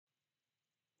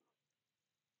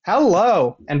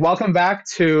Hello, and welcome back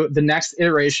to the next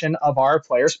iteration of our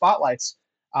player spotlights.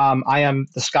 I am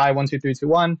the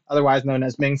Sky12321, otherwise known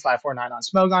as Ming549 on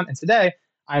Smogon, and today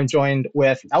I'm joined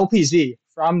with LpZ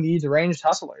from the Deranged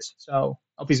Hustlers. So,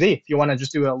 LpZ, if you want to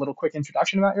just do a little quick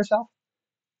introduction about yourself.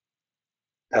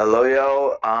 Hello,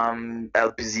 yo.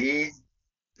 LpZ,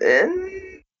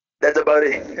 and that's about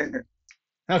it.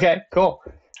 Okay, cool.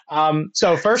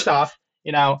 So first off,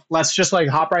 let's just like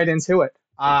hop right into it.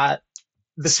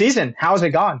 The season, how's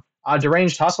it gone?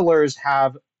 Deranged Hustlers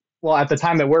have, well, at the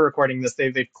time that we're recording this,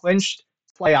 they've clinched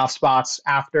playoff spots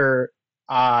after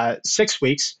 6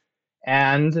 weeks,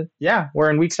 and yeah, we're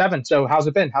in week 7. So how's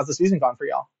it been? How's the season gone for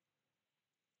y'all?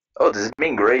 Oh, this has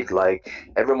been great. Like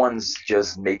everyone's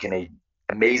just making a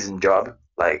amazing job.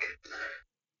 Like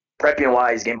prepping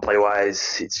wise, gameplay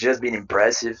wise, it's just been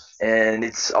impressive, and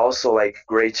it's also like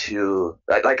great to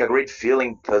like a great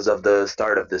feeling because of the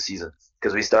start of the season.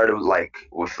 Because we started like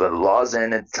with a loss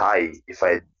and a tie, if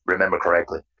I remember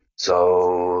correctly.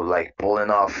 So like pulling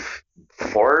off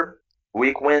 4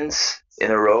 week wins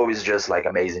in a row is just like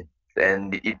amazing,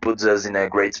 and it puts us in a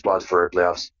great spot for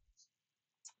playoffs.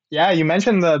 Yeah, you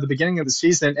mentioned the beginning of the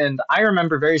season, and I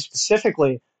remember very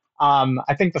specifically.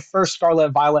 I think the first Scarlet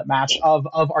Violet match of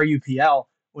our UPL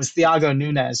was Thiago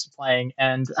Nunes playing,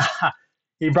 and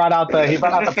he brought out the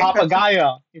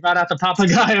Papagayo. He brought out the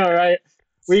Papagayo, right?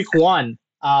 Week 1,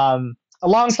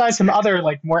 alongside some other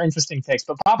like more interesting picks,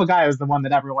 but Papagayo is the one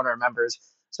that everyone remembers.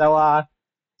 So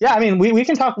yeah, I mean, we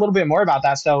can talk a little bit more about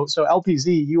that. So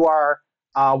LpZ, you are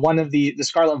one of the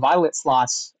Scarlet Violet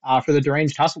slots for the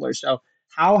Deranged Hustlers. So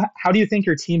how do you think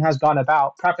your team has gone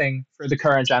about prepping for the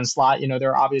current gen slot?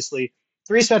 There are obviously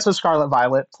 3 sets of Scarlet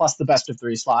Violet plus the best of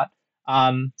 3 slot.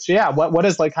 So yeah, what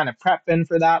has like kind of prep been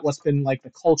for that? What's been like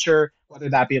the culture, whether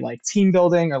that be like team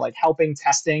building or like helping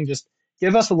testing? Just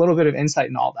give us a little bit of insight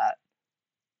in all that.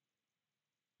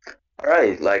 All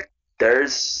right, like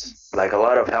there's like a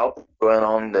lot of help going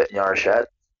on in our chat.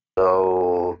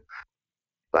 So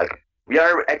like we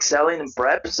are excelling in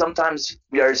prep. Sometimes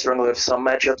we are struggling with some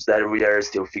matchups that we are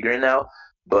still figuring out,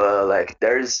 but like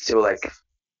there's still like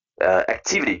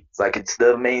activity. Like it's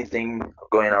the main thing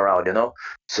going around.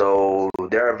 So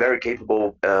there are very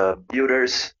capable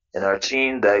builders in our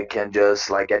team that can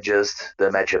just like adjust the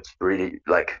matchups really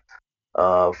like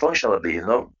functionally.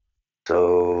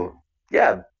 So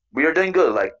yeah, we are doing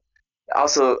good. Like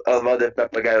also about the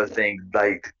Papagayo thing,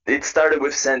 like it started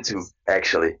with Sentu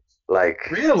actually. Like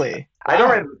Really? I don't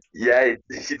Wow. remember. Yeah,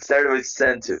 it started with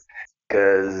Sentu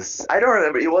because I don't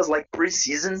remember. It was like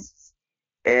preseason,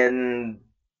 and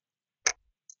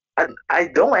I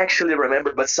don't actually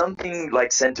remember, but something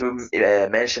like Sentu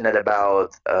mentioned it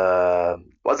about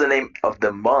what's the name of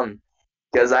the mon?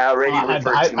 Because I already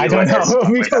referred to I you don't as know.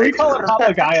 We call it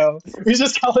Papagayo. Papagayo. We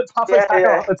just call it Yeah, Papagayo all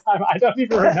yeah. the time. I don't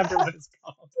even remember what it's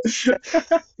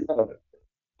called.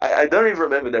 I don't even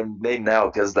remember their name now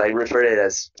because I refer it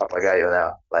as Papagayo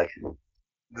now. Like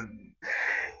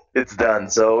it's done.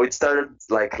 So it started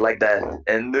like that,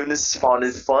 and Nunes found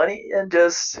it funny and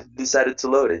just decided to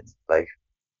load it. Like,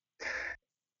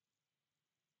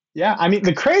 Yeah, I mean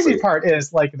the crazy part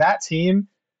is like that team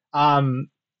um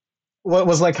what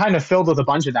was like kind of filled with a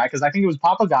bunch of that because I think it was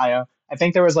Papagayo. I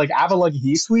think there was like Avalug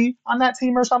Hisui on that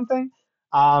team or something.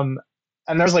 Um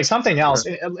and there's like something else.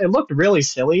 It looked really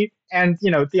silly. And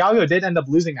Thiago did end up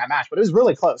losing that match, but it was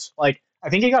really close. Like I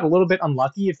think he got a little bit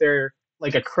unlucky if there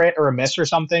like a crit or a miss or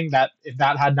something that if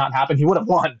that had not happened, he would have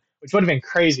won, which would have been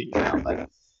crazy. But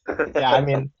yeah, I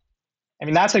mean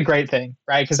that's a great thing,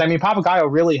 right? Because I mean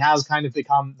Papagayo really has kind of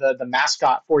become the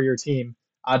mascot for your team.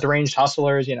 Deranged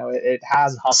Hustlers, it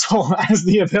has hustle as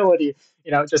the ability.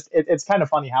 It's kind of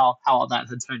funny how all that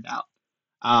had turned out.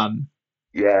 Um,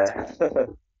 yeah.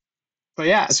 but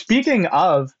yeah, speaking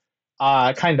of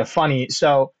kind of funny,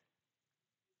 so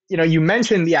you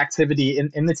mentioned the activity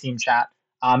in the team chat.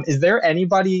 Is there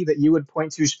anybody that you would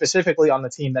point to specifically on the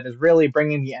team that is really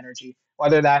bringing the energy?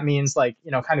 Whether that means like,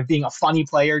 kind of being a funny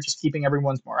player, just keeping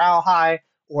everyone's morale high,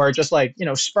 or just like,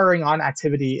 spurring on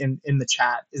activity in the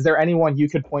chat. Is there anyone you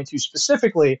could point to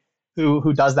specifically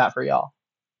who does that for y'all?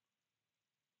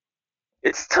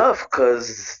 It's tough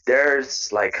because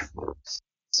there's like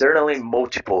certainly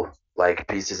multiple like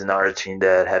pieces in our team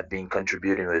that have been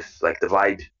contributing with like the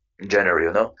vibe in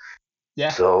general. Yeah.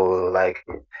 So like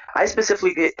I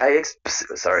specifically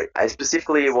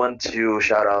want to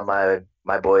shout out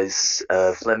my boys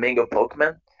Flamingo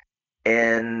Pokemon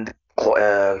and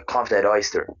Confident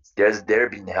Oyster. They've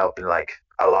been helping like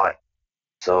a lot.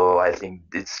 So I think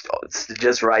it's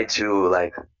just right to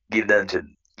like give them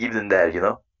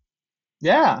that.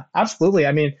 Yeah, absolutely.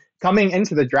 I mean, coming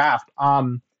into the draft,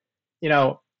 you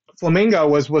know, Flamingo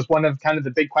was one of kind of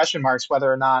the big question marks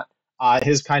whether or not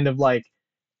his kind of like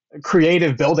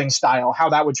creative building style, how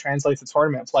that would translate to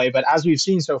tournament play. But as we've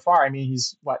seen so far, I mean,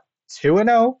 he's what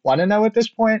 2-0, 1-0 at this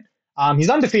point. He's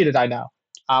undefeated, I know,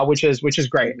 which is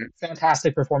great. Mhm.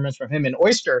 Fantastic performance from him. And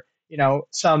Oyster,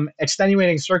 some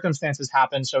extenuating circumstances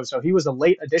happened, so he was a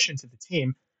late addition to the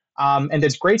team. And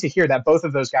it's great to hear that both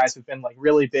of those guys have been like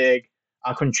really big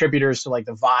contributors to like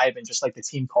the vibe and just like the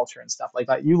team culture and stuff like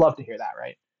that. You love to hear that,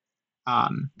 right?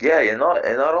 Um, Yeah, and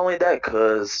not only that,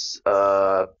 cause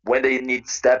when they need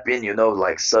step in,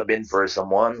 like sub in for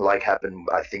someone, like happened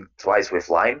I think twice with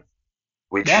Lime,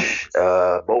 yeah, which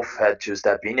both had to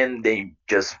step in and they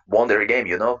just won their game.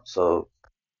 So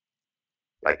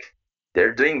like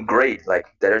they're doing great. Like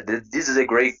this is a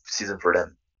great season for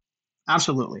them.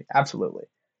 absolutely, absolutely.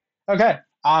 Okay.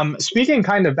 Speaking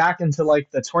kind of back into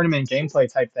like the tournament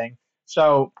gameplay type thing.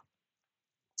 So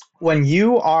when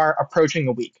you are approaching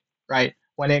a week, right?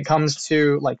 When it comes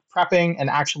to like prepping and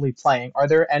actually playing, are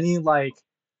there any like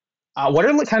what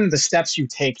are kind of the steps you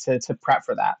take to prep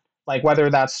for that? Like whether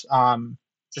that's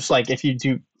just like if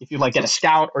you like get a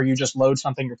scout or you just load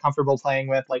something you're comfortable playing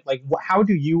with, how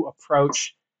do you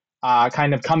approach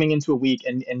kind of coming into a week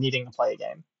and needing to play a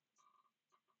game?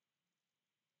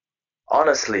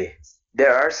 Honestly,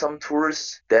 there are some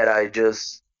tours that I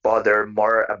just bother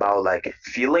more about like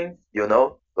feeling,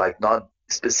 like not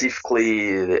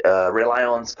specifically rely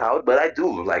on scout, but I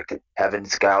do like having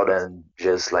scout and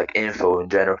just like info in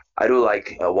general. I do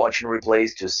like watching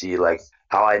replays to see like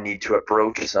how I need to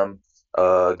approach some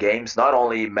games, not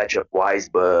only matchup wise,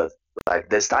 but like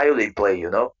the style they play.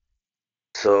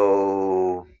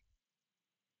 So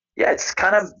yeah, it's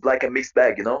kind of like a mixed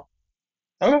bag.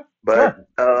 Okay, But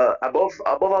sure. above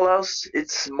all else,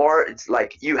 it's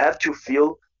like you have to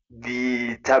feel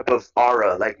the type of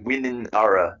aura, like winning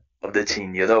aura of the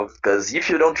team. Because if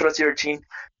you don't trust your team,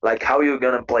 like how you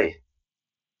gonna play?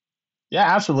 Yeah,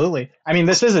 absolutely. I mean,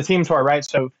 this is a team tour, right?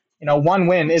 So, one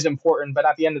win is important, but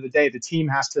at the end of the day, the team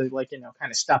has to like,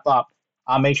 kind of step up,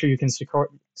 make sure you can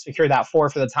secure that four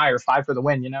for the tie or five for the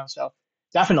win. So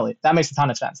definitely that makes a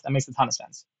ton of sense. That makes a ton of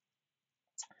sense.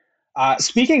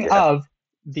 Speaking Yeah. of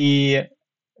the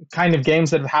kind of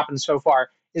games that have happened so far,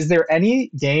 is there any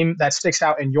game that sticks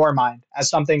out in your mind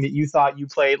as something that you thought you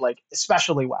played like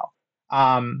especially well?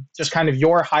 Just kind of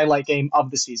your highlight game of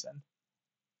the season.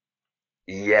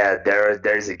 Yeah,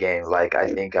 there's a game. Like I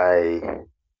think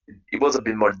it was a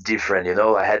bit more different.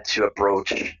 I had to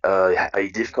approach a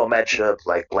difficult matchup,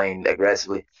 like playing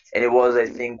aggressively, and it was I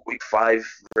think week 5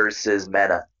 versus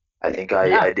Mana. I think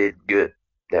Yeah, I did good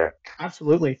there,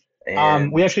 absolutely. We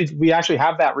and actually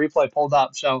have that replay pulled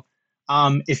up. So,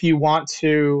 if you want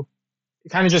to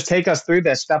kind of just take us through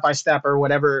this step by step or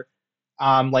whatever,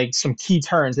 like some key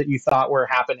turns that you thought were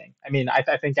happening. I mean, I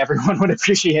think everyone would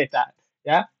appreciate that.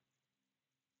 Yeah.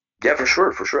 yeah, for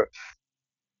sure, for sure.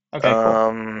 Okay. Cool.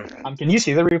 Um, Can you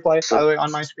see the replay by so the way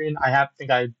on my screen?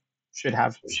 Think I should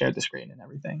have shared the screen and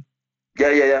everything. yeah,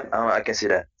 yeah, yeah. I can see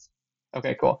that.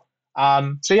 Okay. Cool.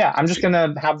 So yeah, I'm just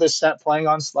gonna have this set playing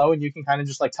on slow, and you can kind of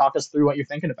just like talk us through what you're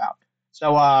thinking about.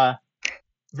 So,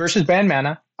 versus Band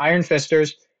Mana, Iron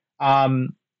Fisters.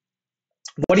 Um,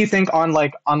 what do you think on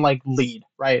like lead,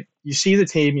 right? You see the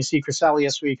team, you see Cresselia,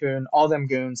 Suicune, all them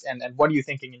goons, and what are you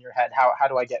thinking in your head? How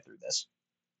do I get through this?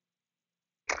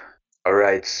 All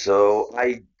right, so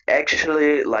I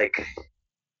actually like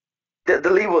the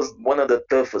lead was one of the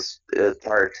toughest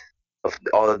part of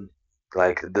all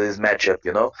like this matchup,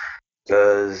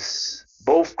 because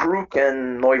both Crook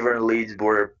and Noivern leads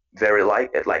were very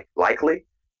like likely,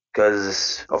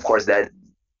 because of course that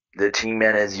the team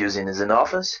man is using is in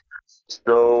offense.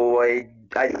 So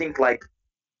I think like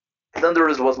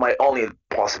Thunderous was my only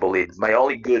possible lead, my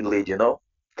only good lead,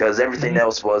 because everything Hmm.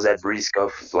 else was at risk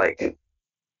of like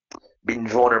being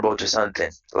vulnerable to something.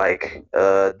 Like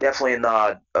definitely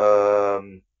not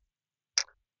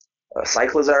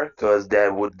Cyclizar, because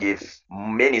that would give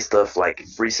many stuff like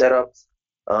free setup.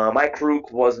 My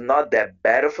Crook was not that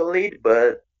bad of a lead,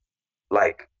 but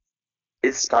like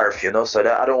it's Scarf, so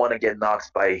that I don't want to get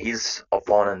knocked by his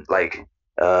opponent like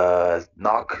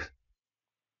knock.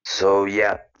 So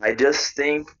yeah, I just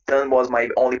think Thun was my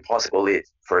only possible lead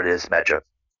for this matchup.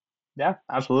 Yeah,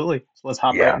 absolutely. So let's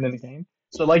hop right Yeah, into the game.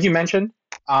 So like you mentioned,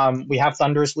 we have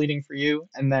Thunderous leading for you,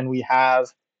 and then we have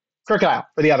Crocodile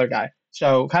for the other guy.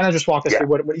 So kind of just walk us yeah, through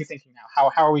what are you thinking now?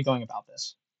 How are we going about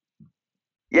this?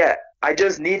 yeah. I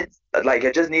just needed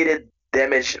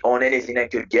damage on anything I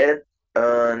could get,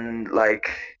 and like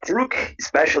Rook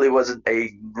especially was a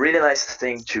really nice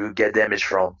thing to get damage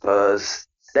from, because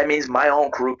that means my own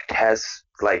Rook has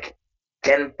like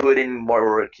can put in more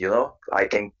work, I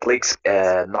can click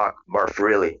knock more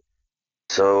freely.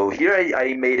 So here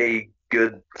I made a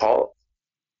good call,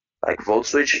 like vote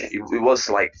switch. It was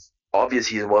like obvious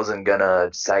he wasn't gonna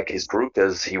sack his crew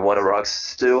because he wanted rocks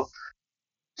still.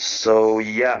 So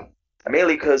yeah,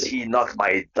 mainly because he knocked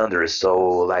my thunder. So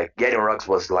like getting rocks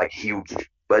was like huge,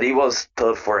 but it was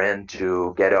tough for him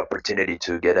to get opportunity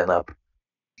to get an up.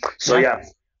 So Yeah. yeah,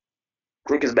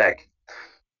 Crook is back,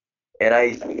 and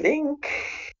I think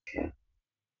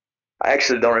I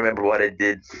actually don't remember what I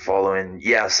did following.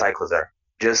 Yeah, Cyclozar,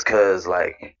 just because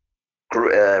like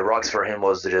rocks for him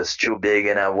was just too big,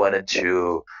 and I wanted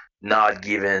to not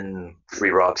give him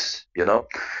free rocks.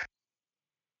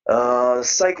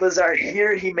 Cyclozar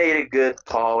here, he made a good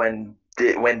call and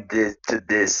went to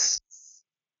this,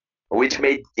 which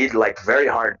made it like very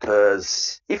hard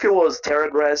because if it was Terra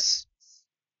Grass,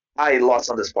 I lost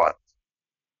on the spot.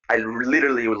 I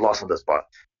literally lost on the spot.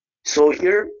 So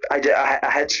here, I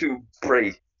had to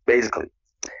pray basically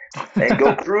and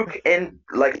go Crook and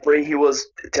like pray he was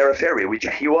Terra Fairy, which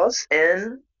he was,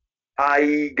 and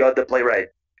I got the play right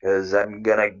because I'm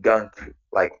gonna gunk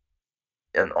like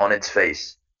on its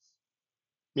face.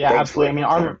 Yeah, absolutely. I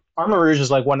Thankfully, mean, Armor Rouge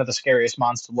is like one of the scariest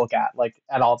mons to look at, like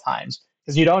at all times,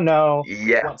 because you don't know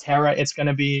yeah, what Terra it's going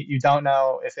to be. You don't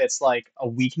know if it's like a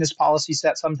weakness policy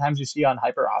set. Sometimes you see on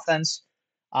hyper offense.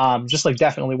 Just like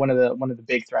definitely one of the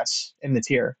big threats in the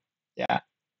tier. Yeah,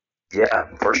 yeah,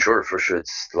 for sure, for sure.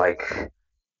 It's like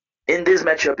in this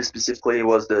matchup specifically, it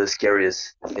was the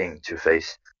scariest thing to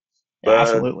face. yeah, But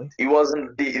absolutely. it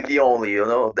wasn't the only,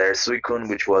 There's Suicune,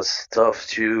 which was tough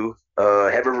too.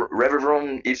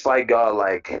 Reverum, if I got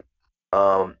like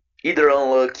um either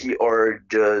unlucky or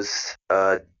just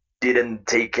didn't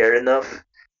take care enough,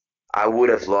 I would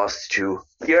have lost too.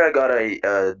 Here I got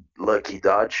a lucky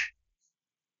dodge,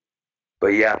 but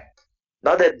yeah,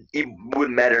 not that it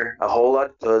would matter a whole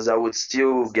lot because I would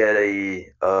still get a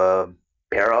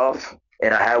pair off,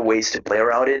 and I have ways to play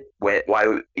around it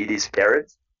while it is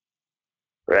paired,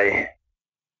 right?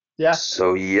 Yeah,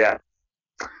 So yeah,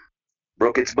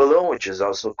 broke its balloon, which is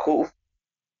also cool.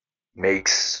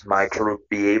 Makes my crew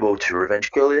be able to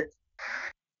revenge kill it.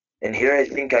 And here I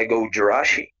think I go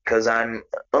Jirachi because I'm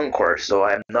Encore, so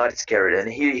I'm not scared.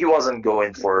 And he wasn't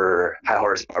going for high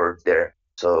horsepower there,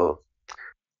 so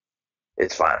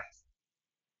it's fine.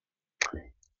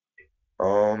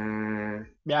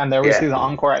 yeah, and there we see Yeah, the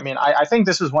Encore. I mean, I think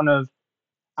this is one of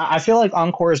I feel like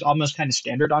Encore is almost kind of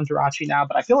standard on Jirachi now,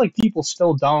 but I feel like people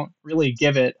still don't really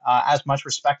give it as much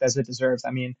respect as it deserves.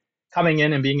 I mean, coming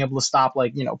in and being able to stop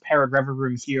like Parrot River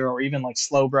Room here, or even like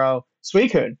Slowbro,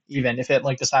 Suicune, even if it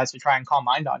like decides to try and Calm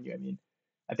Mind on you. I mean,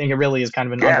 I think it really is kind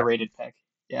of an yeah, underrated pick.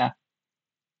 Yeah,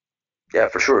 yeah,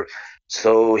 for sure.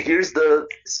 So here's the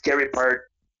scary part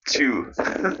too.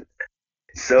 yeah,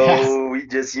 So we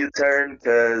just U-turn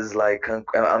because like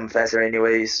I'm faster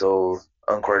anyway, so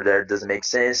Encore there doesn't make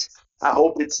sense. I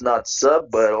hope it's not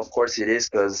sub, but of course it is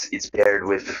because it's paired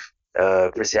with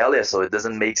Cresselia, so it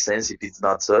doesn't make sense if it's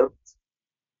not sub.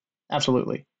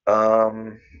 absolutely.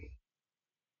 Um,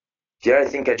 Here I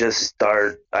think I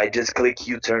just click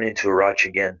U-turn into Roch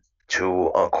again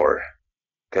to Encore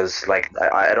because like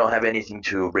I don't have anything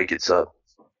to break it sub.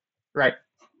 Right.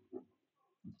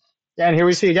 Yeah, and here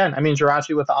we see again. I mean,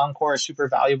 Jirachi with the Encore is super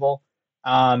valuable.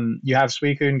 You have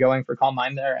Suicune going for Calm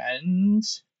Mind there, and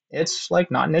it's like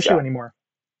not an issue Yeah, anymore.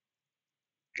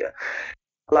 yeah.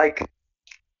 Like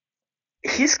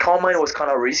his calm mind was kind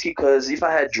of risky because if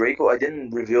I had Draco, I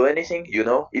didn't reveal anything.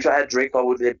 If I had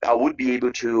Draco, I would be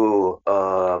able to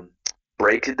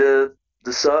break the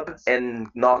sub and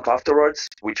knock afterwards,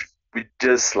 which would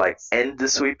just like end the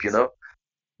sweep.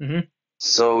 Hmm.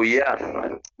 So yeah,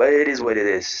 but it is what it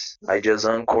is. I just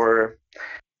encore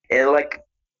and like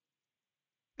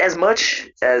as much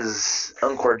as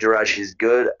Encore Jirachi is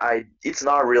good, it's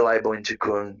not reliable into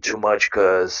Kun too much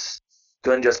because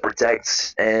Kun just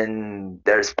protects and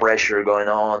there's pressure going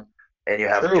on, and you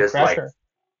have True just like pressure.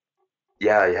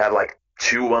 yeah, you have like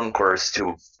two Encores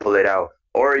to pull it out,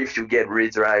 or if you get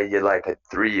retry, you get like a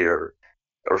three, or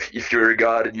if you're a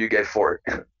god, you get four.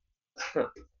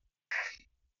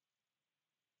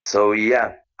 So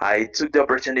yeah, I took the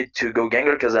opportunity to go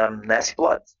Gengar because I'm nasty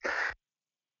blood.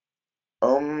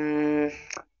 Um,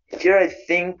 Here I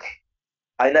think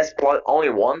I nasty blood only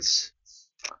once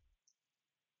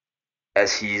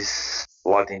as he's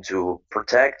locked into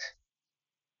protect.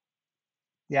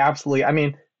 Yeah, absolutely. I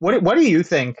mean, what do you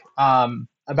think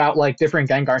about like different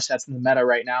Gengar sets in the meta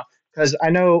right now? Because I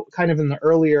know kind of in the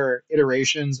earlier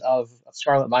iterations of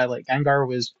Scarlet Violet, Gengar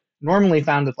was normally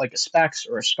found with like a Specs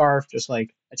or a Scarf, just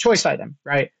like a choice item,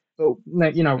 right?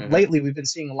 but Hmm. lately we've been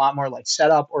seeing a lot more like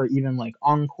setup or even like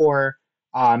encore,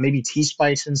 maybe T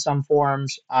spikes in some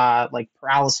forms, like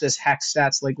paralysis hex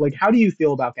sets. Like how do you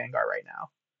feel about Gengar right now?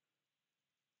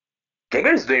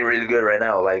 Gengar is doing really good right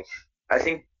now. Like I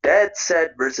think that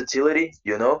set versatility,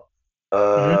 Hmm.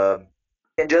 uh,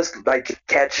 can just like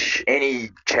catch any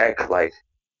check like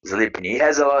sleeping. He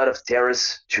has a lot of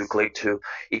terrors to click to.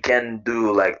 He can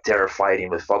do like terror fighting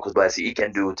with focus blast. He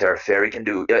can do terror fairy. He can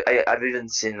do. I've even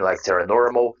seen like terror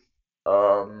normal.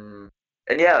 Um,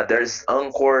 and yeah, there's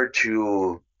encore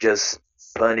to just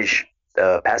punish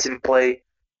passive play.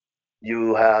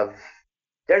 You have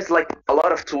there's like a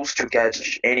lot of tools to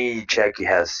catch any check he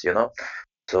has.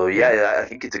 So Yeah, yeah, I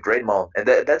think it's a great mod, and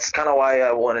that's kind of why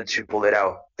I wanted to pull it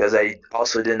out because I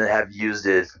also didn't have used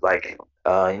it like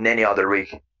in any other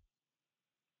week.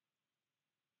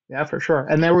 yeah, for sure.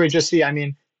 And there we just see. I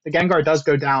mean, the Gengar does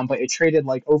go down, but it traded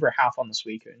like over half on the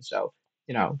Suicune, so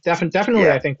definitely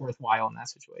I Yeah, think worthwhile in that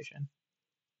situation.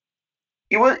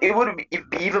 it would be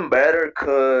even better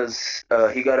because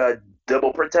he got a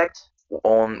double protect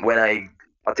on when I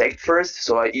attacked first,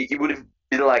 so it would have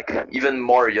been like even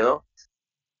more.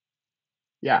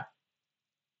 Yeah.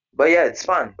 But yeah, it's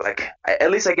fun. Like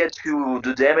at least I get to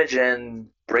do damage and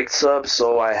break sub,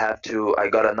 so I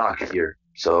got a knock here.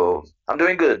 So I'm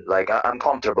doing good. Like I'm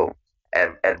comfortable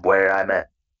at where I'm at.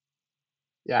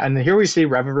 Yeah, and here we see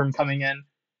Revavroom coming in.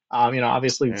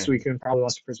 Obviously Hmm. Suicune probably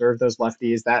wants to preserve those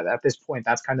lefties. That at this point,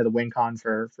 that's kind of the win con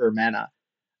for mana.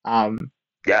 Um,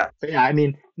 Yeah. but yeah, I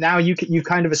mean, now you've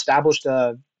kind of established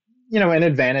an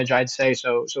advantage, I'd say.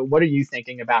 So what are you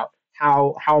thinking about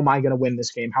how am I going to win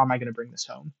this game? How am I going to bring this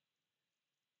home?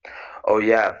 Oh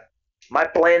yeah. My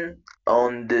plan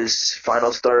on this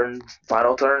final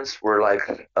turns were like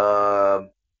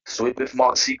sweep with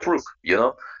Moxie Crook.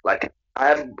 Like I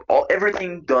have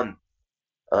everything done.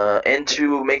 And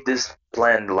to make this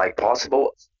plan like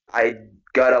possible, I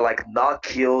gotta like not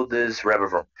kill this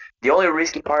Reverberm. The only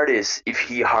risky part is if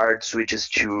he hard switches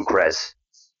to Cress,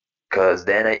 cause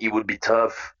then it would be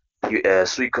tough.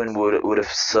 Suicune would have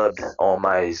subbed on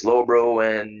my Slowbro,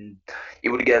 and it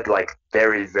would get like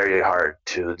very very hard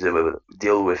to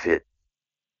deal with it.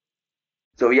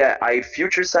 So yeah, I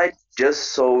future sight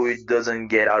just so it doesn't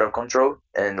get out of control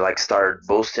and like start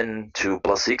boosting to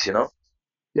 +6,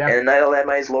 Yeah. and I let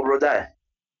my Slowbro die.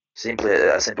 Simply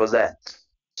as simple as that.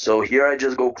 So here I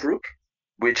just go Crook,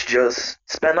 which just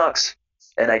spam Nox,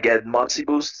 and I get Moxie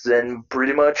boosts, and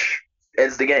pretty much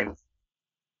ends the game.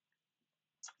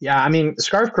 Yeah, I mean,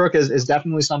 Scarf Crook is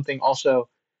definitely something also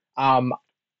um,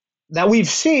 that we've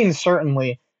seen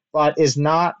certainly, but is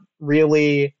not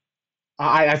really.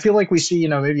 I feel like we see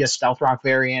maybe a Stealth Rock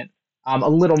variant a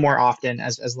little more often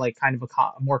as like kind of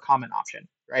a more common option,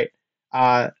 right?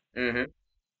 Uh, Hmm.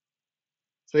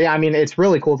 so yeah, I mean, it's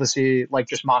really cool to see like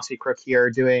just Moxie Crook here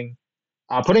doing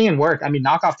putting in work. I mean,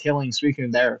 knockoff killing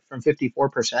Suicune there from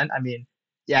 54%. I mean,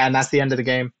 yeah, and that's the end of the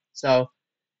game. So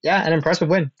yeah, an impressive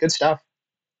win. Good stuff.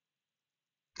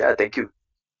 Yeah, thank you.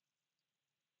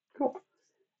 Cool.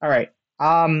 All right.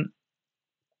 Um,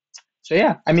 so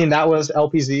yeah, I mean that was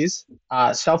LPZ's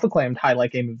self-acclaimed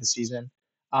highlight game of the season.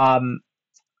 Um,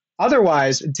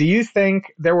 Otherwise, do you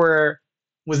think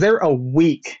was there a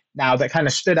week now that kind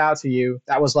of stood out to you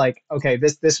that was like, okay,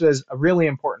 this was a really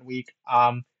important week.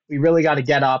 We really got to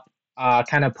get up,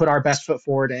 kind of put our best foot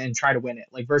forward and try to win it,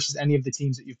 like versus any of the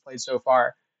teams that you've played so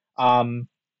far. Um,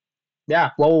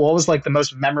 yeah, well, what was like the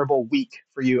most memorable week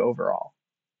for you overall?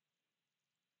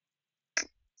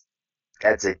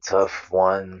 That's a tough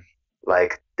one.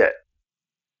 Like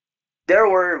there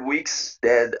were weeks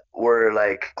that were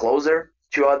like closer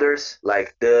to others.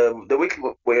 Like the week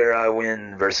where I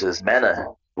win versus Mana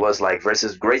was like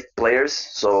versus great players.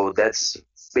 So that's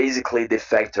basically the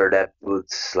factor that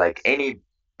puts like any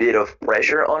bit of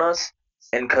pressure on us.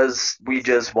 And because we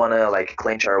just wanna like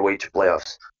clinch our way to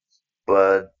playoffs.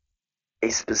 But a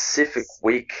specific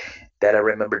week that I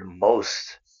remembered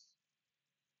most,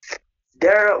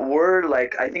 there were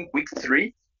like I think week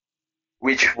 3,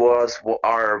 which was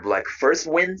our like first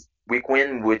week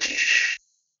win, which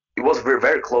it was very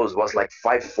very close. It was like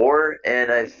 5-4,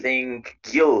 and I think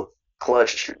Gil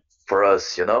clutched for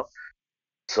us.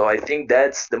 So I think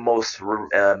that's the most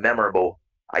memorable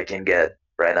I can get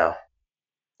right now.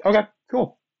 Okay,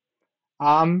 cool.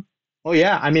 Um, well,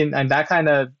 yeah, I mean, and that kind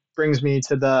of brings me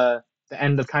to the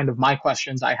end of kind of my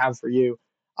questions I have for you.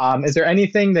 Is there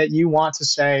anything that you want to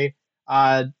say,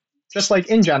 uh, just like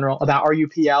in general about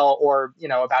RUPL or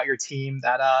about your team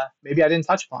that maybe I didn't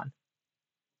touch upon?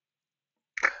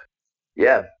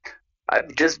 Yeah,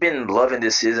 I've just been loving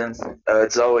this season.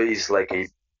 It's always like a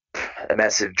a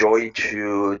massive joy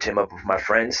to team up with my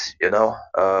friends.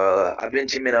 I've been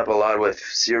teaming up a lot with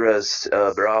Sirius,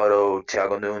 Beraldo,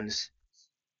 Thiago Nunes.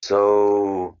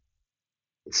 So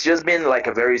it's just been like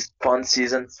a very fun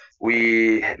season.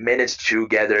 We managed to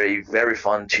gather a very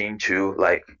fun team too.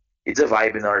 Like it's a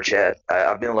vibe in our chat.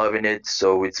 I've been loving it.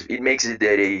 So it makes it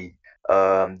a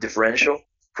differential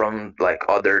from like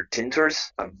other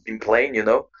tinters I've been playing.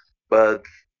 But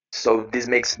so this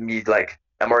makes me like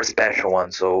a more special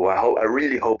one. So I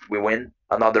really hope we win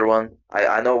another one.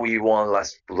 I know we won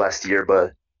last year,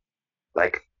 but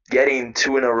like getting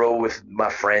two in a row with my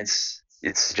friends,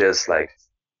 it's just like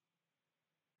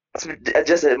it's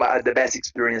just the best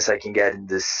experience I can get in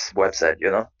this website.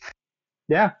 Yeah,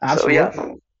 So yeah, absolutely.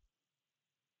 All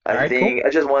I right, cool. think I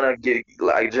just want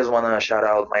to shout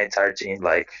out my entire team.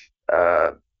 Like,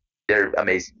 uh, they're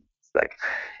amazing. Like,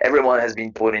 everyone has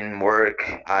been putting in work.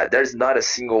 There's not a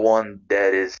single one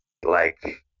that is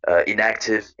like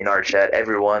inactive in our chat.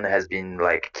 Everyone has been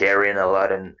like carrying a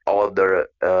lot in all of their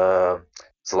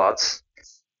slots.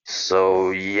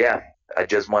 So yeah, I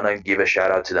just want to give a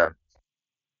shout out to them.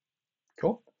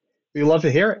 Cool. We love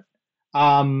to hear it.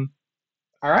 All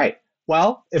right.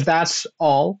 Well, if that's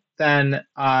all, then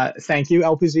thank you,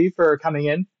 LpZ, for coming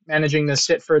in, managing to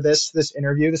sit for this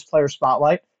interview, this player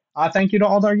spotlight. Thank you to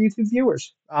all our YouTube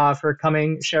viewers for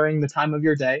coming, sharing the time of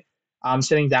your day,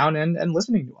 sitting down and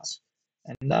listening to us.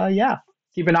 And yeah,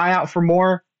 keep an eye out for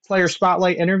more player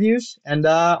spotlight interviews and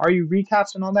are you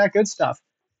recaps and all that good stuff.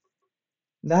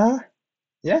 Nah,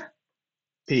 yeah.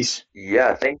 Peace.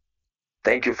 Yeah,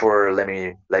 thank you for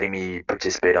letting me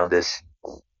participate on this.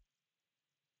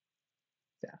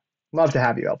 Yeah. Love to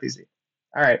have you, LpZ.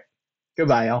 All right.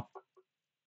 Goodbye, y'all.